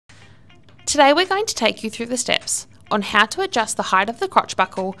Today we're going to take you through the steps on how to adjust the height of the crotch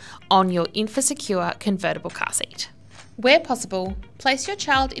buckle on your InfaSecure convertible car seat. Where possible, place your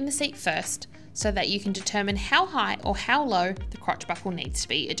child in the seat first so that you can determine how high or how low the crotch buckle needs to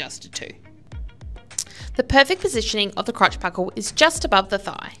be adjusted to. The perfect positioning of the crotch buckle is just above the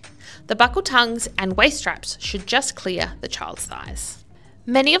thigh. The buckle tongues and waist straps should just clear the child's thighs.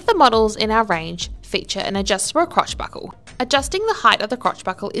 Many of the models in our range feature an adjustable crotch buckle. Adjusting the height of the crotch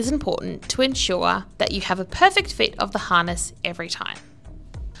buckle is important to ensure that you have a perfect fit of the harness every time.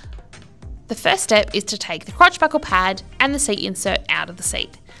 The first step is to take the crotch buckle pad and the seat insert out of the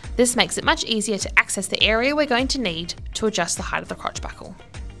seat. This makes it much easier to access the area we're going to need to adjust the height of the crotch buckle.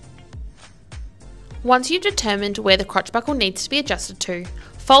 Once you've determined where the crotch buckle needs to be adjusted to,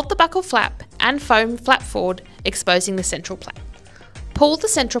 fold the buckle flap and foam flap forward, exposing the central plate. Pull the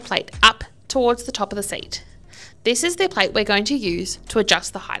central plate up towards the top of the seat. This is the plate we're going to use to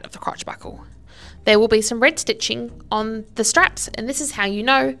adjust the height of the crotch buckle. There will be some red stitching on the straps, and this is how you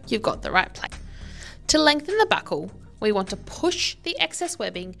know you've got the right plate. To lengthen the buckle, we want to push the excess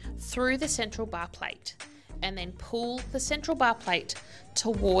webbing through the central bar plate and then pull the central bar plate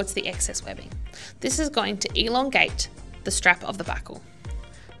towards the excess webbing. This is going to elongate the strap of the buckle.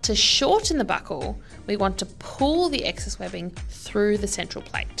 To shorten the buckle, we want to pull the excess webbing through the central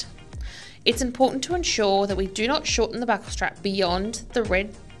plate. It's important to ensure that we do not shorten the buckle strap beyond the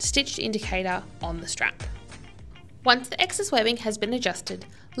red stitched indicator on the strap. Once the excess webbing has been adjusted,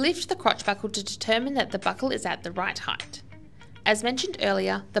 lift the crotch buckle to determine that the buckle is at the right height. As mentioned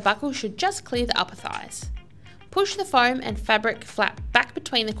earlier, the buckle should just clear the upper thighs. Push the foam and fabric flap back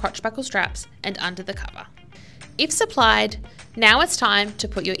between the crotch buckle straps and under the cover. If supplied, now it's time to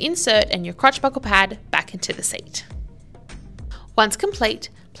put your insert and your crotch buckle pad back into the seat. Once complete,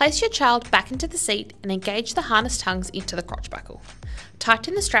 place your child back into the seat and engage the harness tongues into the crotch buckle.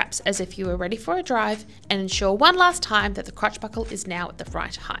 Tighten the straps as if you were ready for a drive and ensure one last time that the crotch buckle is now at the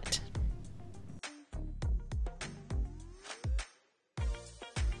right height.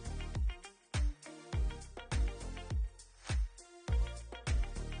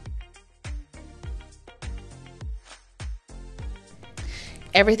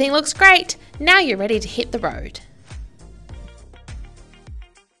 Everything looks great. Now you're ready to hit the road.